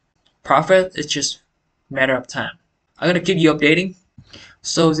habit, profit is just a matter of time. I'm gonna keep you updating.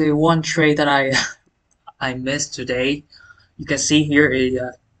 So the one trade that I missed today, you can see here is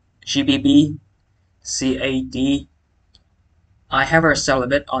GBP CAD. I have a sell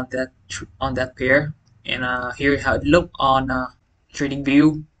limit on that pair, and here how it look on trading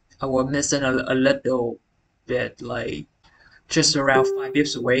view. I was missing a little bit, like just around 5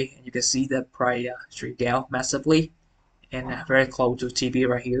 pips away, and you can see that price straight down massively, and very close to TB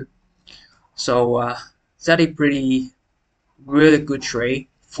right here. So that is pretty really good trade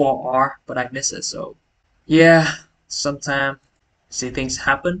 4R, but I miss it. So yeah, sometimes see things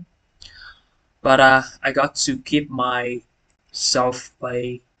happen, but I got to keep myself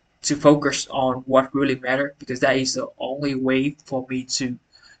like to focus on what really matters, because that is the only way for me to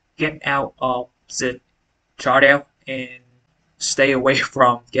get out of the drawdown and stay away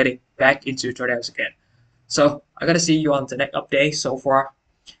from getting back into drawdowns again. So I gotta see you on the next update. So far,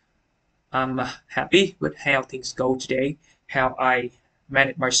 I'm happy with how things go today, how I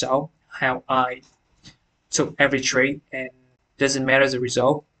manage myself, how I took every trade, and doesn't matter the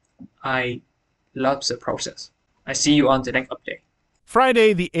result. I love the process. I see you on the next update.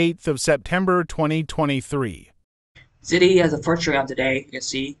 Friday, the 8th of September, 2023. Today is the first trade of the day. You can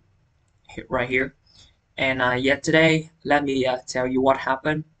see right here. And yet today, let me tell you what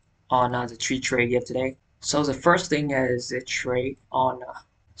happened on the trade trade yesterday. So the first thing is the trade on.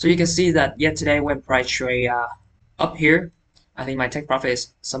 So you can see that yesterday when price trade up here, I think my take profit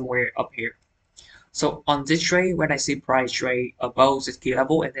is somewhere up here. So on this trade, when I see price trade above this key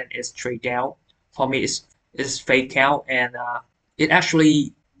level and then it's trade down, for me it's fake out and it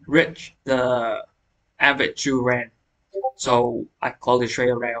actually reached the average 2 rand. So I close the trade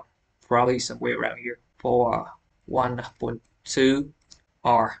around probably somewhere around here for 1.2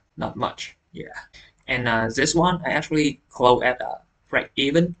 or not much. Yeah. And this one I actually close at break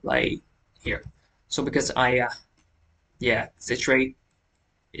even like here. So because I yeah, the trade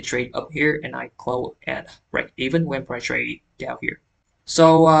it trade up here and I close at break even when price trade down here.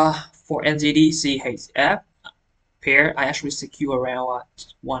 So for NZD CHF pair, I actually secure around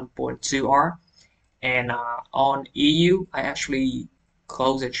 1.2 R, and on EU I actually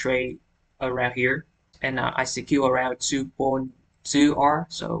close the trade around here, and I secure around 2.2 R.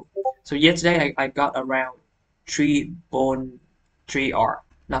 So yesterday I got around 3.3 R,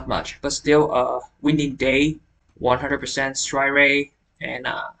 not much, but still a winning day, 100% strike rate, and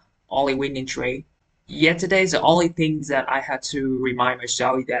only winning trade. Yesterday, the only thing that I had to remind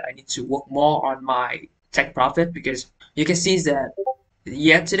myself is that I need to work more on my take profit, because you can see that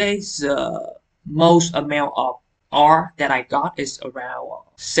yesterday's most amount of R that I got is around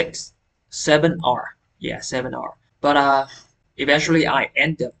 7 R. Yeah, 7 R. But eventually I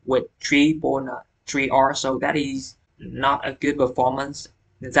end up with 3.3 R, so that is not a good performance.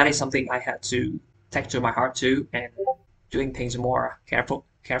 That is something I had to take to my heart too, and doing things more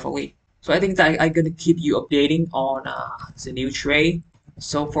carefully. So I think that I'm gonna keep you updating on the new trade.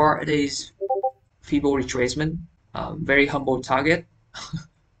 So far it is feeble retracement, very humble target,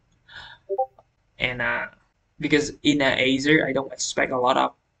 and because in Asia I don't expect a lot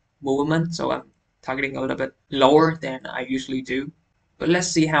of movement, so I'm targeting a little bit lower than I usually do. But let's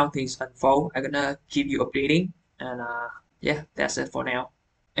see how things unfold. I'm gonna keep you updating, and yeah, that's it for now.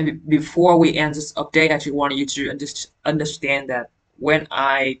 And before we end this update, I actually want you to understand that when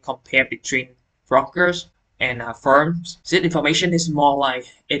I compare between brokers and firms, this information is more like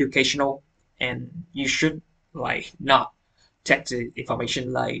educational, and you should like not take the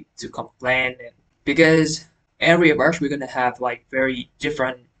information like to complain, and because every of us we're gonna have like very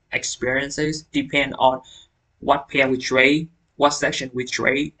different experiences depend on what pair we trade, what section we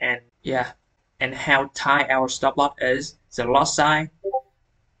trade, and yeah, and how tight our stop loss is, the loss size.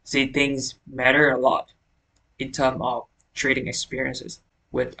 See, things matter a lot in terms of trading experiences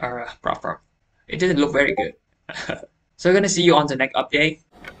with our platform. It didn't look very good. So I'm gonna see you on the next update.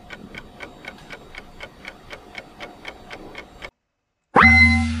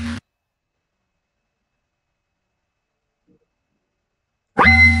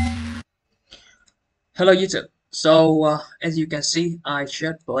 Hello YouTube. So as you can see, I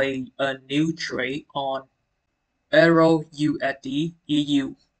just played a new trade on Euro USD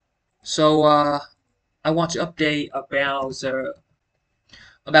EU. So I want to update about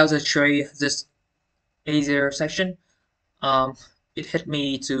the trade this Asia section. Um, it hit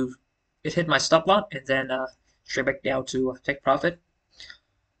me to it hit my stop loss and then straight back down to take profit.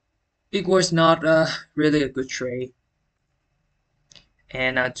 It was not really a good trade,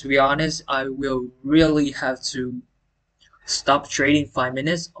 and to be honest, I will really have to stop trading 5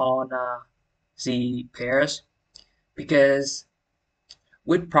 minutes on the pairs, because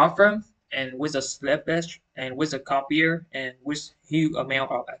with platform and with a slippage and with a copier and with huge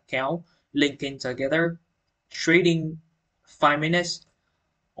amount of account linking together, trading 5 minutes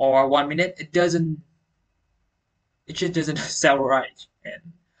or 1 minute, it just doesn't sound right. And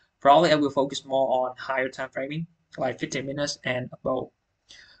probably I will focus more on higher time framing, like 15 minutes and above.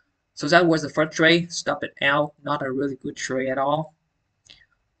 So that was the first trade. Stop it out. Not a really good trade at all.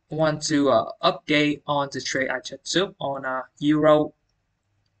 I want to update on the trade I just took on Euro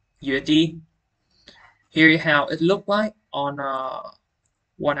USD. Here how it looked like on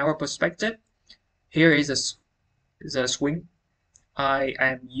 1 hour perspective. Here is the swing I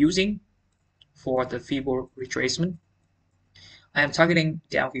am using for the feeble retracement. I am targeting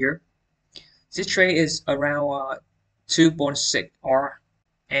down here. This trade is around 2.6 R,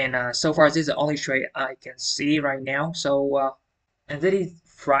 and so far this is the only trade I can see right now. So and that is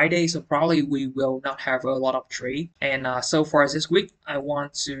Friday, so probably we will not have a lot of trade. And so far this week, I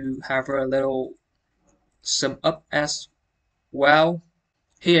want to have a little sum up as well.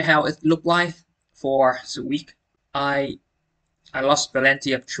 Here how it looked like for the week. I lost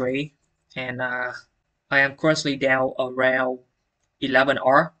plenty of trade, and I am currently down around 11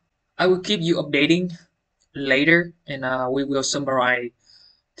 R. I will keep you updating later, and we will summarize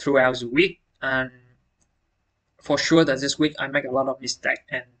throughout the week. And for sure that this week I make a lot of mistakes,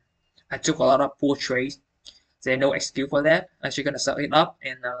 and I took a lot of poor trades. There's no excuse for that. I'm just gonna suck it up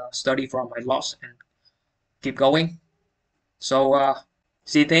and study from my loss and keep going. So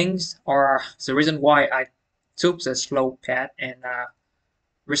see, things are the reason why I took the slow path and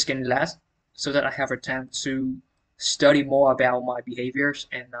risking less, so that I have a time to study more about my behaviors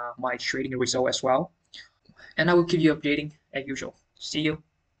and my trading result as well. And I will keep you updating as usual. See you.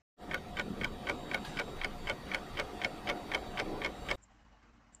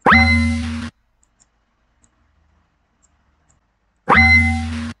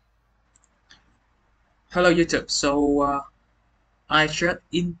 Hello YouTube. So I just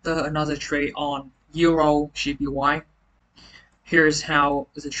enter another trade on Euro GBY. Here's how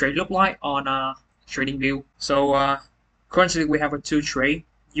the trade look like on trading view. So currently we have a two trade,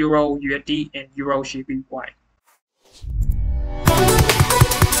 Euro USD and Euro GBY.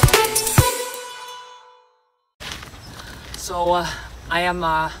 So I am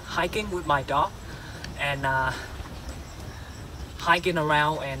hiking with my dog, and hiking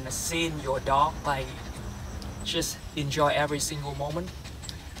around and seeing your dog, like, just enjoy every single moment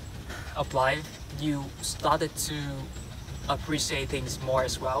of life. You started to appreciate things more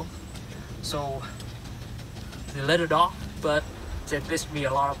as well. So the little dog, but they teach me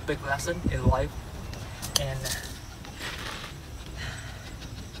a lot of big lesson in life, and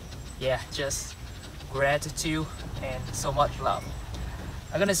yeah, just gratitude and so much love.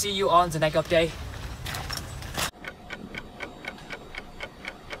 I'm gonna see you on the next update.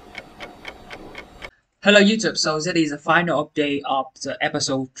 Hello YouTube. So that is the final update of the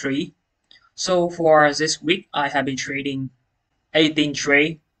episode 3. So for this week I have been trading 18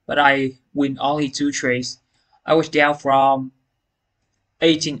 trades, but I win only 2 trades. I was down from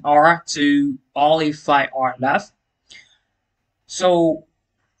 18 hour to only 5 hour left. So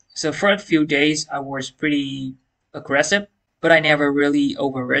the first few days I was pretty aggressive, but I never really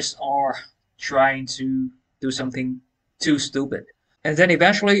over risk or trying to do something too stupid. And then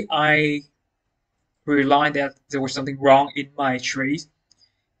eventually I realized that there was something wrong in my trades.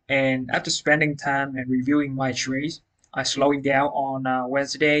 And after spending time and reviewing my trades, I slowing down on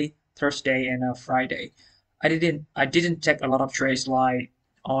Wednesday, Thursday, and Friday. I didn't take a lot of trades like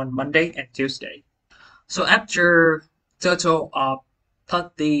on Monday and Tuesday. So after total of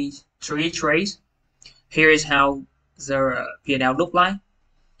 33 trades, here is how the P&L look like.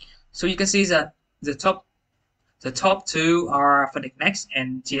 So you can see that the top two are Phoenix Next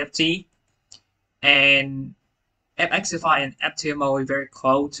and TFT, and FXify and FTMO is very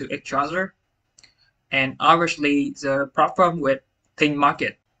close to each other. And obviously the problem with Think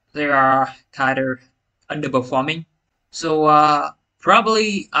Market, they are kind of underperforming. So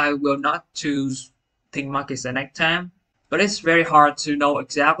probably I will not choose Think Market the next time, but it's very hard to know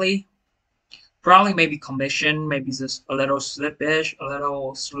exactly. Probably maybe commission, maybe just a little slippage, a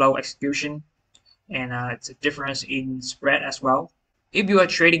little slow execution, and it's a difference in spread as well. If you are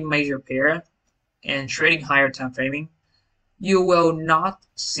trading major pair and trading higher time framing, you will not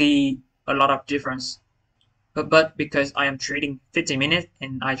see a lot of difference. But because I am trading 15 minutes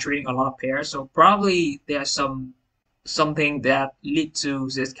and I trading a lot of pairs, so probably there's something that lead to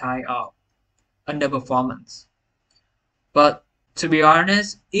this kind of underperformance. But to be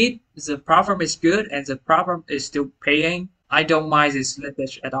honest, if the platform is good and the platform is still paying, I don't mind this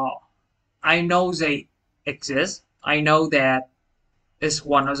slippage at all. I know they exist. I know that it's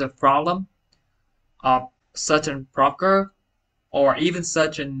one of the problem of certain broker or even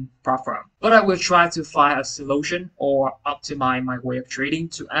certain platform. But I will try to find a solution or optimize my way of trading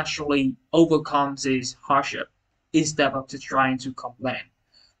to actually overcome this hardship instead of just trying to complain.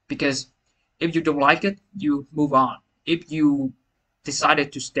 Because if you don't like it, you move on. If you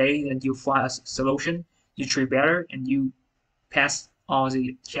decided to stay and you find a solution, you trade better and you pass all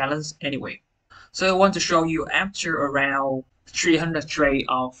the challenge anyway. So I want to show you after around 300 trade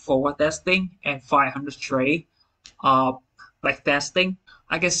of forward testing and 500 trade of back testing,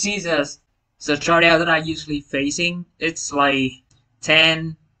 I can see that the chart that I usually facing, it's like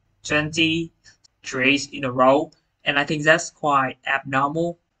 10, 20 trades in a row, and I think that's quite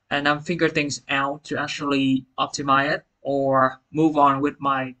abnormal, and I'm figuring things out to actually optimize it or move on with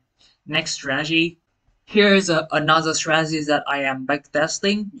my next strategy. Here's another strategy that I am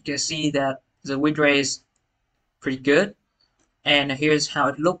backtesting. You can see that the win rate is pretty good, and here's how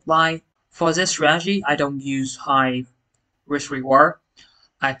it looked like. For this strategy, I don't use high risk reward.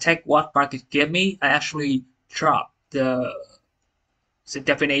 I take what market give me. I actually drop the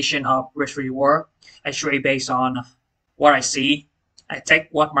definition of risk reward. I trade based on what I see. I take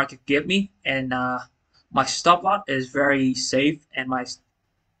what market give me, and my stop loss is very safe, and my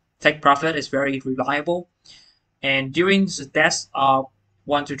take profit is very reliable. And during the test of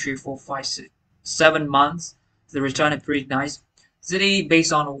 1, 2, 3, 4, 5, 6, 7 months, the return is pretty nice. Usually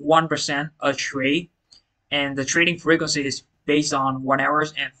based on 1% a trade, and the trading frequency is based on 1 hour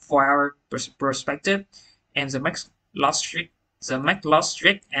and 4 hour perspective, and the max loss streak,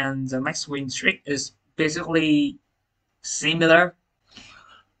 and the max win streak is basically similar.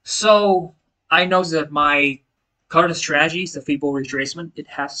 So I know that my current strategy is the feeble retracement. It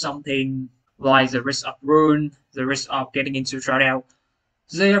has something like the risk of ruin, the risk of getting into drawdown.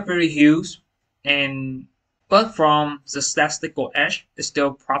 They are pretty huge, and but from the statistical edge, it's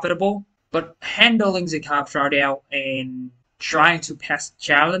still profitable. But handling the kind of drawdown and trying to pass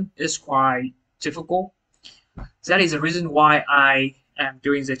challenge is quite difficult. That is the reason why I am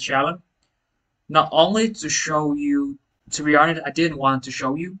doing the challenge. Not only to show you, to be honest, I didn't want to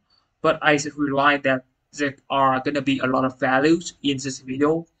show you, but I realized that there are gonna be a lot of values in this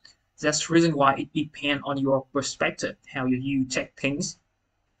video. That's the reason why it depends on your perspective, how you take things.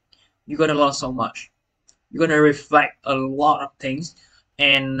 You're gonna learn so much. You're gonna reflect a lot of things,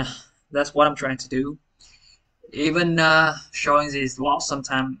 and that's what I'm trying to do. Even showing this loss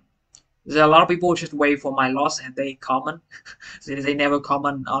sometimes. There are a lot of people just wait for my loss and they comment. They never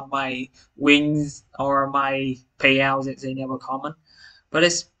comment on my wins or my payouts. They never comment. But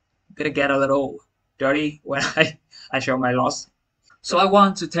it's gonna get a little dirty when I show my loss. So I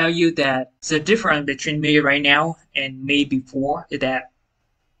want to tell you that the difference between me right now and me before is that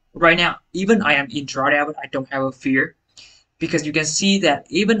right now, even I am in drawdown, I don't have a fear. Because you can see that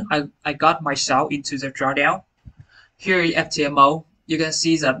even I got myself into the drawdown. Here in FTMO, you can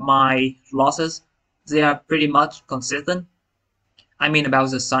see that my losses, they are pretty much consistent. I mean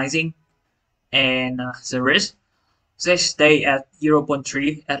about the sizing and the risk. They stay at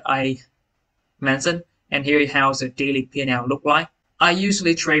 0.3 as I mentioned, and here is how the daily P&L look like. I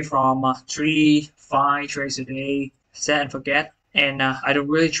usually trade from 3, 5 trades a day, set and forget, and I don't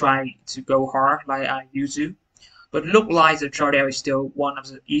really try to go hard like I used to. But look like the drawdown is still one of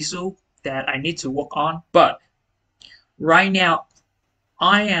the issues that I need to work on. But right now,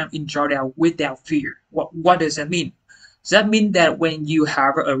 I am in drawdown without fear. What does that mean? That means that when you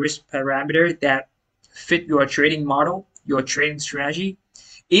have a risk parameter that fit your trading model, your trading strategy,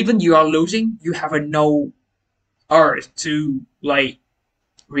 even you are losing, you have no urge to like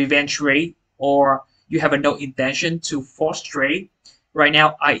revenge trade, or you have no intention to force trade. Right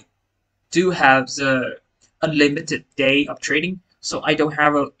now, I do have the unlimited day of trading, so I don't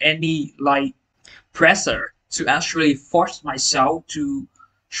have any like pressure to actually force myself to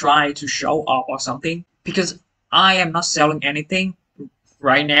try to show off or something, because I am not selling anything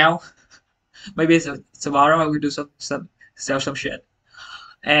right now. Maybe tomorrow I will do some sell some shit,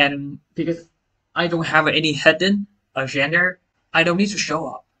 and because I don't have any hidden agenda, I don't need to show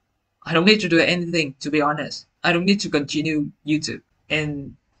up. I don't need to do anything, to be honest. I don't need to continue YouTube,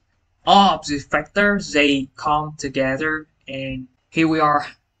 and all of these factors, they come together, and here we are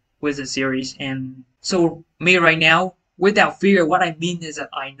with the series. And so me right now, without fear, what I mean is that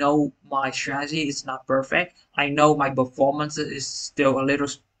I know my strategy is not perfect. I know my performance is still a little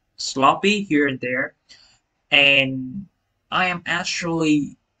sloppy here and there, and I am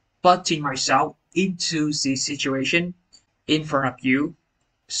actually putting myself into this situation in front of you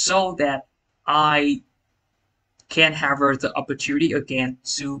so that I can have the opportunity again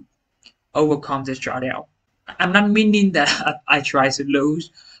to overcome this drawdown. I'm not meaning that I try to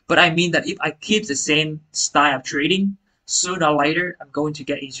lose, but I mean that if I keep the same style of trading, sooner or later I'm going to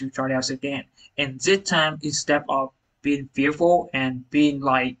get into drawdowns again. And this time, instead of being fearful and being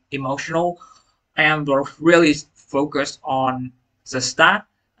like emotional, I am really focused on the stat.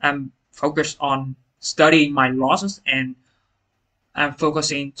 I'm focused on studying my losses, and I'm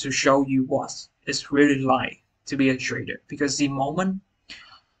focusing to show you what it's really like to be a trader. Because the moment,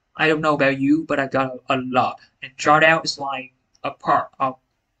 I don't know about you, but I got a lot. And drawdown is like a part of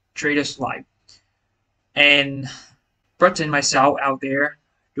trader's life. And putting myself out there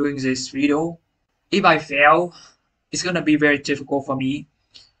doing this video, if I fail, it's gonna be very difficult for me.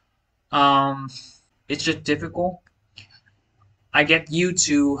 It's just difficult. I get used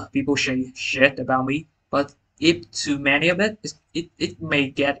to people say shit about me, but if too many of it, it may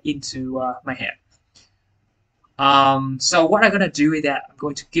get into my head. So what I'm gonna do is that I'm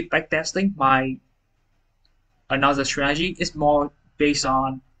going to keep backtesting my another strategy. It's more based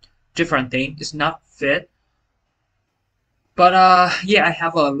on different thing. It's not fit. But yeah, I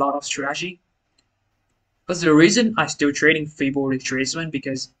have a lot of strategy. But the reason I still trading feeble retracement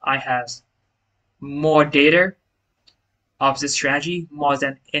because I have more data of this strategy more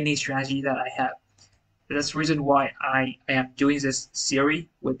than any strategy that I have. That's the reason why I am doing this series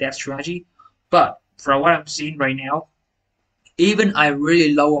with that strategy. But from what I'm seeing right now, even I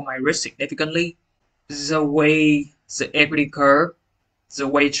really lower my risk significantly, the way the equity curve, the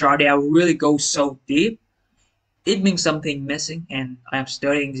way drawdown really goes so deep, it means something missing, and I'm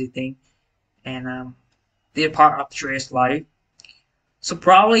studying the thing, and they're part of today's life. So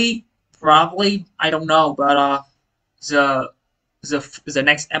probably I don't know, but the the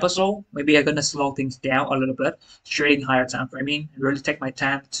next episode maybe I'm gonna slow things down a little bit, trading higher time framing, and really take my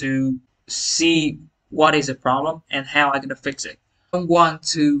time to see what is the problem and how I'm gonna fix it. I don't want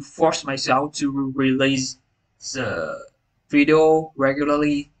to force myself to release the video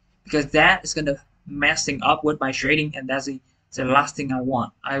regularly because that is gonna messing up with my trading, and that's the last thing I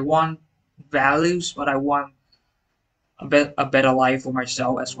want. I want values, but I want a better life for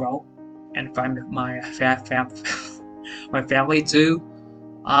myself as well, and my family too.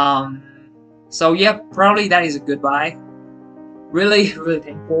 Um, so yeah, probably that is a goodbye. Really, really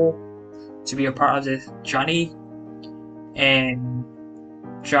thankful to be a part of this journey, and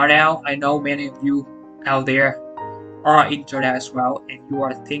shout out. I know many of you out there are into that as well, and you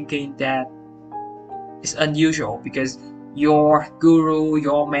are thinking that it's unusual because your guru,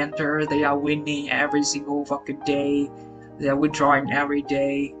 your mentor, they are winning every single fucking day. They are withdrawing every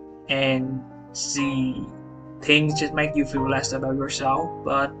day, and see things just make you feel less about yourself.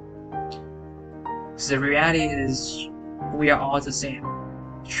 But the reality is, we are all the same.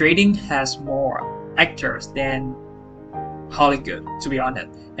 Trading has more actors than Hollywood, to be honest,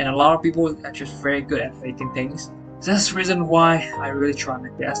 and a lot of people are just very good at faking things. That's the reason why I really try my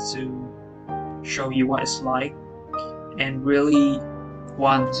best to show you what it's like, and really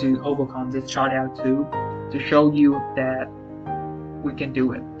want to overcome this shoutout too, to show you that we can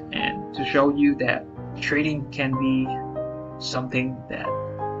do it, and to show you that trading can be something that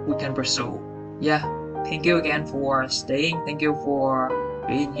we can pursue. Yeah, thank you again for staying. Thank you for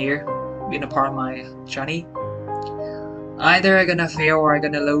being here, being a part of my journey. Either I'm gonna fail or I'm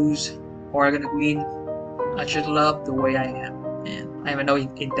gonna lose or I'm gonna win. I just love the way I am, and I have no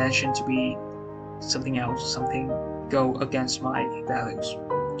intention to be something else, something go against my values.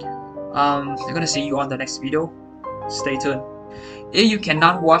 I'm gonna see you on the next video. Stay tuned. If you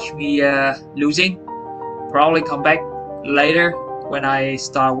cannot watch me losing, probably come back later when I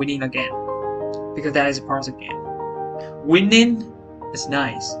start winning again, because that is a part of the game. Winning is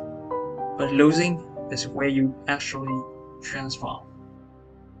nice, but losing is where you actually transform.